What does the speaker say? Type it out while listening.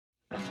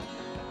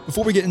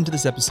Before we get into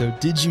this episode,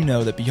 did you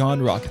know that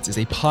Beyond Rockets is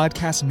a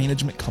podcast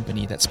management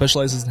company that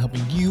specializes in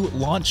helping you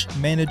launch,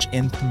 manage,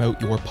 and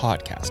promote your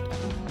podcast?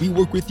 We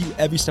work with you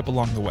every step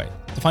along the way.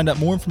 To find out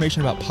more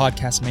information about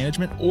podcast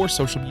management or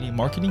social media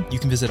marketing, you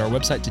can visit our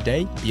website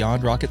today,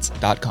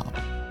 beyondrockets.com.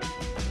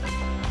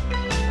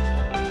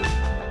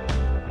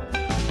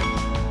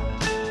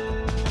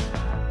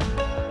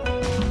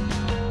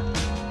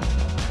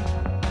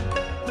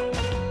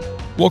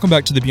 Welcome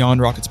back to the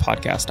Beyond Rockets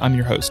podcast. I'm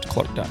your host,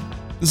 Clark Dunn.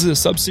 This is a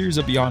sub-series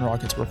of Beyond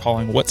Rockets we're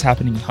calling What's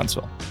Happening in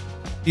Huntsville.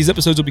 These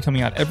episodes will be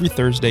coming out every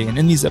Thursday, and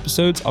in these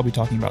episodes, I'll be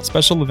talking about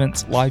special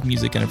events, live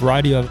music, and a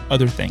variety of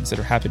other things that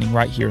are happening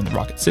right here in the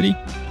Rocket City.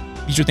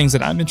 These are things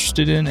that I'm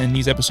interested in, and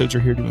these episodes are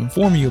here to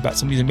inform you about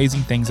some of these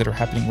amazing things that are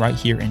happening right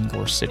here in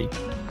your city.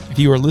 If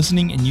you are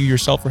listening and you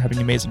yourself are having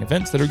amazing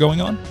events that are going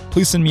on,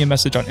 please send me a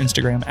message on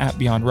Instagram at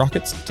Beyond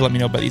Rockets to let me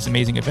know about these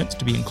amazing events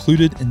to be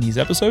included in these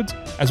episodes,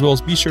 as well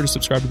as be sure to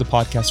subscribe to the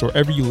podcast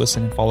wherever you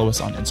listen and follow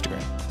us on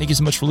Instagram. Thank you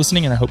so much for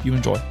listening, and I hope you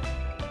enjoy.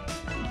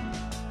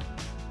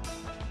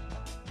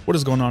 What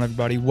is going on,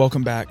 everybody?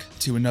 Welcome back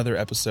to another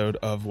episode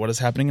of What is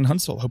Happening in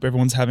Huntsville. Hope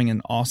everyone's having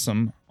an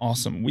awesome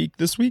week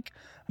this week.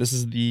 This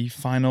is the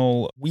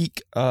final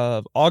week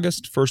of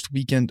August, first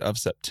weekend of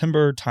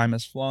September. Time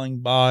is flying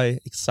by.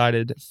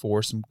 Excited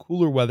for some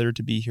cooler weather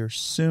to be here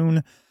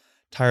soon.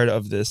 Tired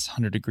of this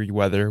 100-degree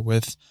weather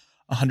with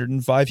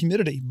 105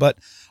 humidity. But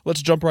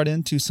let's jump right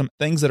into some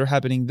things that are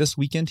happening this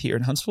weekend here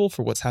in Huntsville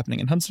for What's Happening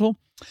in Huntsville.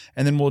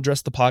 And then we'll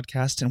address the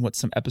podcast and what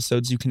some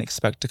episodes you can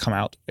expect to come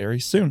out very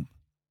soon.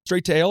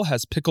 Straight to Ale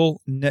has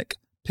Pickle Nick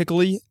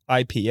Pickly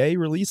IPA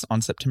release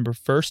on September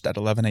 1st at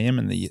 11 a.m.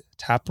 in the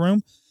tap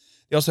room.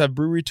 They also have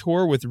Brewery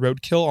Tour with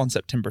Roadkill on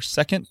September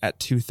 2nd at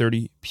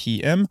 2:30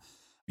 p.m.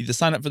 You can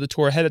sign up for the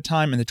tour ahead of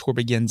time, and the tour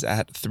begins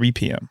at 3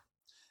 p.m.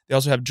 They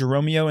also have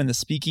Jeromeo and the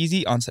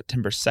Speakeasy on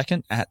September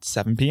 2nd at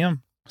 7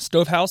 p.m.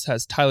 Stovehouse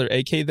has Tyler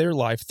AK there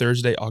live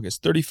Thursday,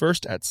 August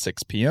 31st at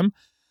 6 p.m.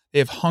 They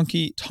have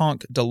Honky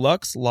Tonk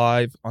Deluxe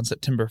live on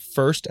September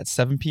 1st at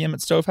 7 p.m. at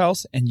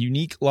Stovehouse, and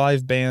Unique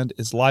Live Band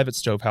is live at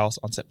Stovehouse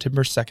on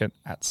September 2nd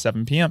at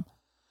 7 p.m.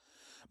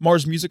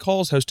 Mars Music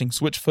Hall is hosting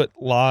Switchfoot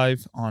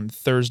live on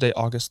Thursday,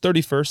 August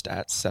 31st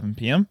at 7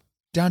 p.m.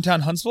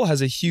 Downtown Huntsville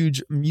has a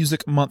huge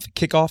Music Month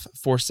kickoff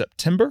for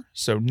September.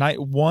 So night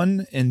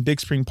one in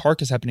Big Spring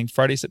Park is happening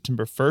Friday,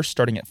 September 1st,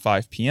 starting at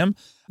 5 p.m.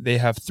 They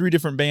have 3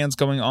 different bands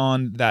going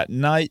on that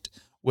night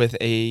with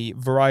a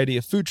variety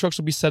of food trucks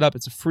will be set up.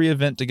 It's a free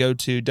event to go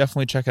to.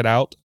 Definitely check it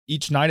out.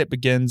 Each night it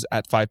begins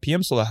at 5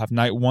 p.m. So they'll have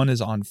night 1 is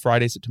on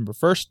Friday, September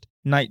 1st.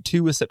 Night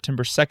 2 is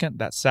September 2nd,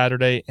 that's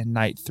Saturday. And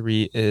night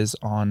 3 is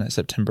on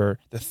September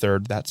the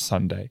 3rd, that's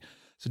Sunday.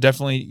 So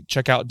definitely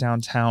check out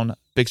downtown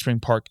Big Spring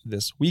Park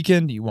this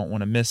weekend. You won't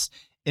want to miss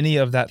any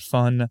of that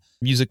fun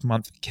Music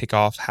Month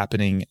kickoff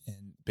happening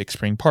in Big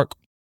Spring Park.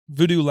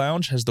 Voodoo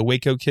Lounge has the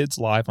Waco Kids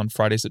live on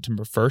Friday,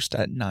 September 1st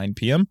at 9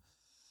 p.m.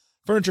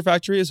 Furniture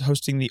Factory is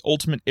hosting the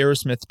Ultimate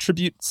Aerosmith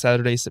Tribute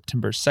Saturday,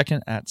 September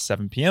 2nd at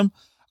 7 p.m.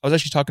 I was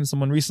actually talking to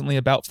someone recently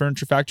about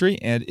Furniture Factory,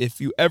 and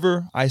if you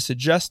ever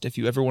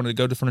want to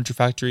go to Furniture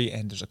Factory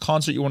and there's a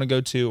concert you want to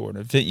go to or an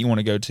event you want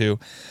to go to,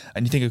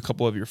 and you think a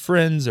couple of your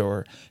friends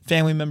or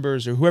family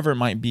members or whoever it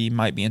might be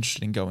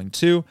interested in going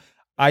to,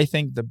 I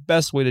think the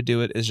best way to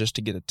do it is just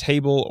to get a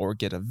table or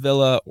get a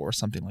villa or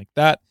something like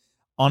that.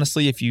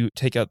 Honestly, if you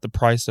take out the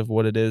price of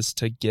what it is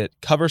to get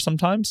cover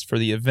sometimes for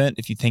the event,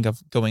 if you think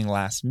of going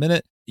last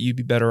minute, you'd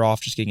be better off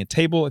just getting a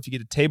table. If you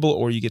get a table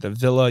or you get a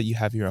villa, you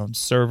have your own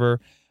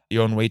server.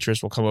 Your own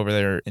waitress will come over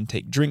there and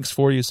take drinks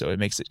for you, so it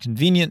makes it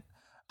convenient.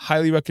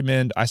 Highly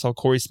recommend. I saw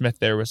Corey Smith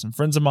there with some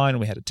friends of mine, and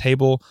we had a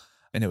table,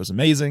 and it was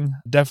amazing.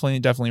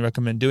 Definitely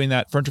recommend doing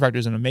that. Furniture Factory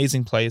is an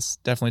amazing place.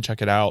 Definitely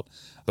check it out.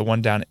 The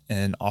one down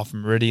in Off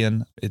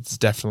Meridian, it's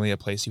definitely a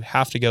place you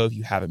have to go if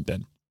you haven't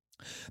been.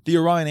 The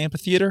Orion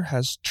Amphitheater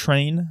has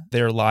Train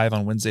there live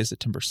on Wednesday,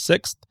 September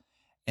 6th,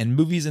 and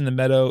Movies in the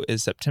Meadow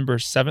is September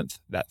 7th,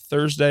 that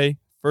Thursday,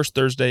 first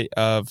Thursday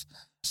of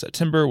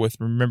September with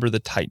Remember the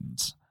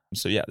Titans.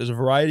 So yeah, there's a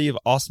variety of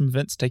awesome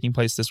events taking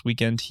place this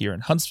weekend here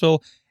in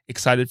Huntsville.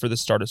 Excited for the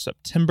start of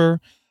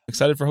September.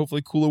 Excited for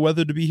hopefully cooler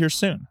weather to be here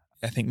soon.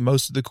 I think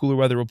most of the cooler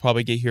weather will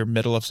probably get here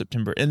middle of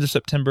September, end of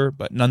September,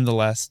 but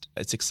nonetheless,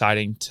 it's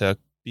exciting to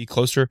be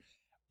closer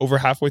over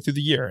halfway through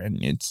the year,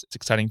 and it's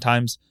exciting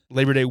times.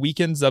 Labor Day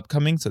weekend's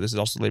upcoming, so this is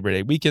also Labor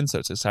Day weekend, so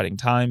it's exciting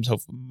times.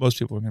 Hopefully, most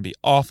people are going to be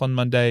off on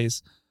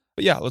Mondays.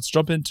 But yeah, let's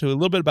jump into a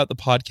little bit about the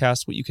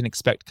podcast, what you can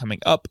expect coming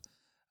up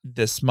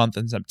this month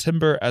in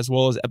September, as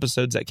well as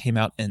episodes that came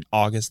out in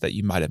August that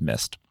you might have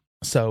missed.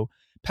 So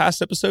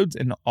past episodes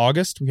in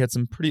August, we had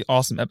some pretty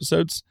awesome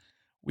episodes.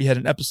 We had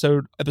an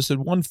episode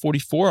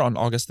 144 on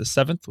August the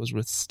 7th was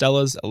with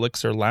Stella's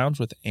Elixir Lounge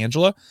with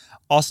Angela.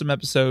 Awesome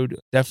episode.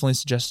 Definitely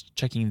suggest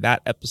checking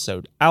that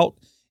episode out.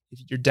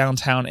 If you're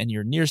downtown and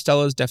you're near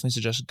Stella's, definitely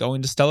suggest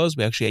going to Stella's.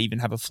 We actually even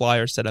have a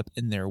flyer set up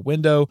in their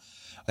window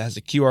that has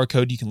a QR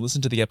code. You can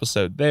listen to the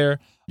episode there.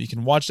 You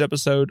can watch the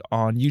episode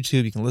on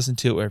YouTube. You can listen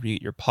to it wherever you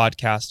get your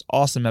podcast.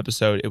 Awesome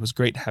episode. It was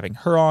great having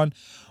her on.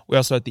 We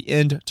also, at the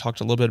end,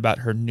 talked a little bit about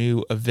her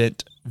new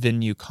event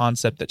venue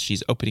concept that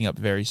she's opening up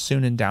very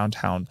soon in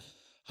downtown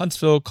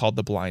Huntsville called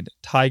The Blind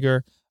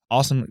Tiger.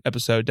 Awesome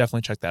episode.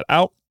 Definitely check that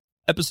out.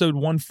 Episode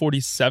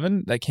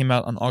 147 that came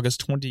out on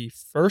August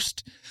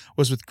 21st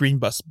was with Green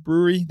Bus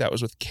Brewery. That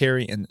was with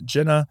Carrie and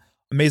Jenna.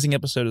 Amazing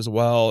episode as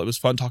well. It was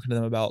fun talking to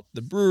them about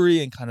the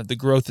brewery and kind of the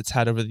growth it's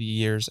had over the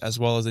years, as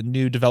well as a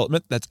new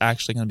development that's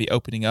actually going to be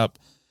opening up.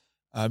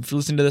 If you're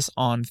listening to this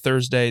on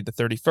Thursday, the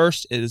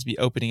 31st, it is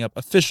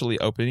officially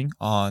opening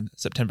on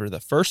September the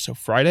 1st, so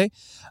Friday,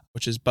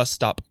 which is Bus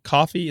Stop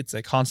Coffee. It's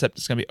a concept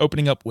that's going to be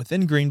opening up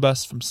within Green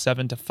Bus from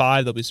 7 to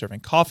 5. They'll be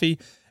serving coffee.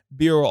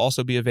 Beer will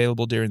also be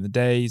available during the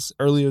days,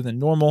 earlier than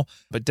normal,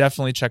 but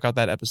definitely check out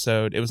that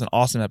episode. It was an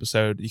awesome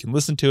episode. You can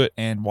listen to it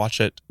and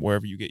watch it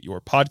wherever you get your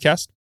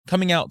podcast.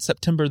 Coming out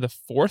September the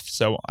 4th,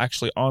 so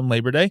actually on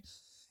Labor Day,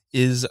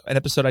 is an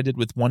episode I did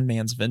with One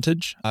Man's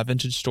Vintage, a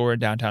vintage store in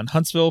downtown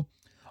Huntsville.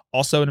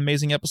 Also an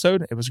amazing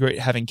episode. It was great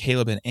having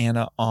Caleb and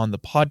Anna on the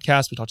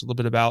podcast. We talked a little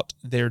bit about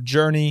their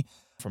journey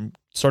from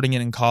starting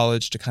in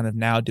college to kind of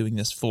now doing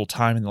this full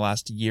time in the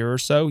last year or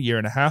so, year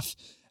and a half.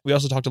 We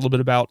also talked a little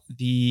bit about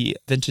the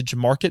vintage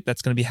market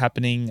that's going to be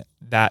happening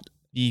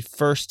the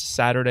first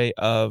Saturday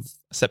of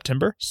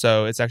September.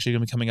 So it's actually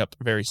going to be coming up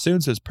very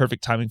soon. So it's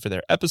perfect timing for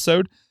their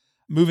episode.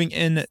 Moving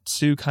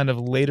into kind of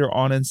later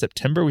on in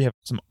September, we have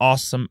some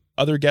awesome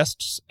other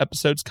guests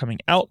episodes coming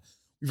out.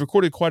 We've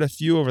recorded quite a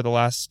few over the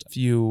last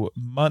few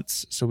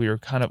months. So we're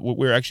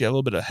actually a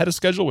little bit ahead of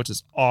schedule, which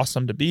is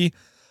awesome to be,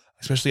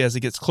 especially as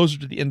it gets closer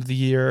to the end of the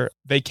year.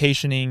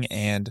 Vacationing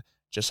and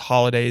just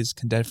holidays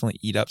can definitely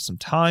eat up some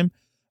time.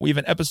 We have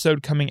an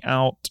episode coming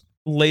out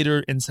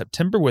later in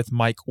September with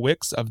Mike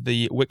Wicks of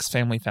the Wicks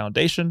Family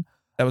Foundation.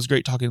 That was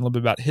great, talking a little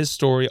bit about his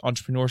story,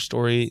 entrepreneur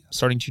story,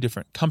 starting 2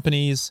 different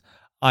companies,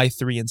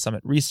 I3 and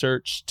Summit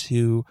Research,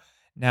 to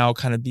now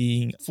kind of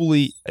being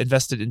fully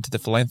invested into the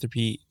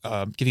philanthropy,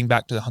 giving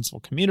back to the Huntsville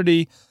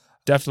community.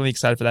 Definitely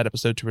excited for that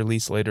episode to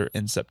release later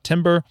in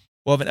September.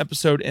 We'll have an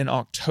episode in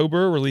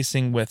October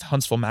releasing with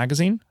Huntsville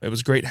Magazine. It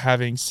was great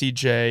having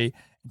CJ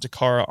and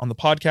Takara on the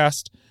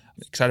podcast.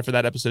 Excited for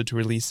that episode to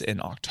release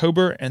in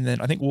October. And then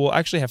I think we'll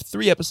actually have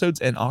 3 episodes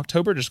in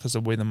October just because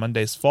of the way the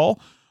Mondays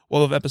fall.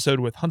 We'll have an episode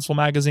with Huntsville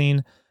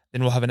Magazine.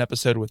 Then we'll have an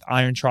episode with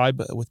Iron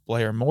Tribe with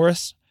Blair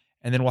Morris.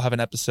 And then we'll have an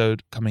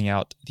episode coming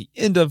out at the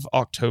end of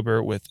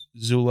October with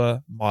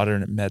Zula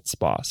Modern Med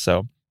Spa.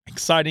 So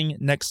exciting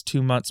next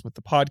 2 months with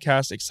the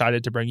podcast.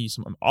 Excited to bring you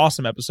some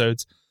awesome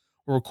episodes.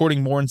 We're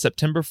recording more in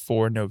September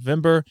for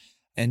November.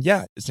 And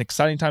yeah, it's an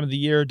exciting time of the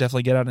year.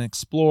 Definitely get out and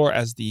explore.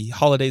 As the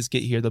holidays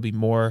get here, there'll be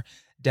more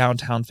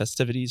downtown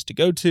festivities to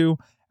go to.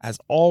 As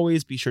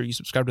always, be sure you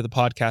subscribe to the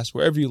podcast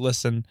wherever you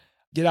listen.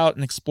 Get out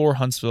and explore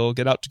Huntsville.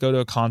 Get out to go to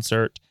a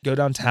concert. Go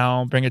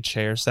downtown, bring a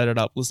chair, set it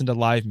up, listen to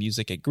live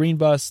music at Green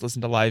Bus,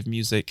 listen to live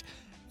music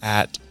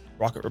at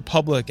Rocket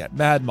Republic, at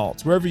Mad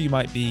Malts, wherever you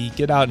might be.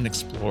 Get out and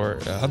explore.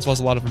 Huntsville has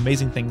a lot of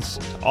amazing things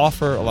to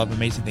offer, a lot of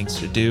amazing things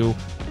to do,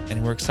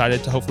 and we're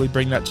excited to hopefully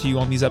bring that to you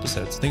on these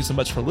episodes. Thanks so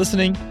much for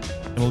listening,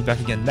 and we'll be back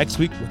again next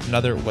week with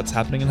another What's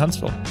Happening in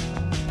Huntsville.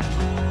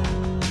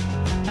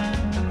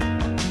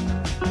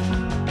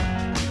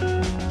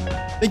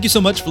 Thank you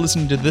so much for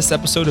listening to this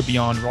episode of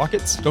Beyond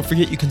Rockets. Don't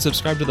forget you can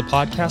subscribe to the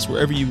podcast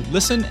wherever you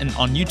listen and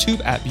on YouTube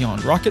at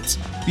Beyond Rockets.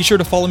 Be sure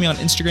to follow me on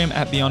Instagram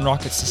at Beyond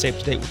Rockets to stay up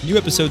to date with new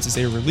episodes as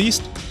they are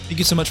released. Thank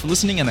you so much for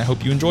listening, and I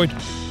hope you enjoyed.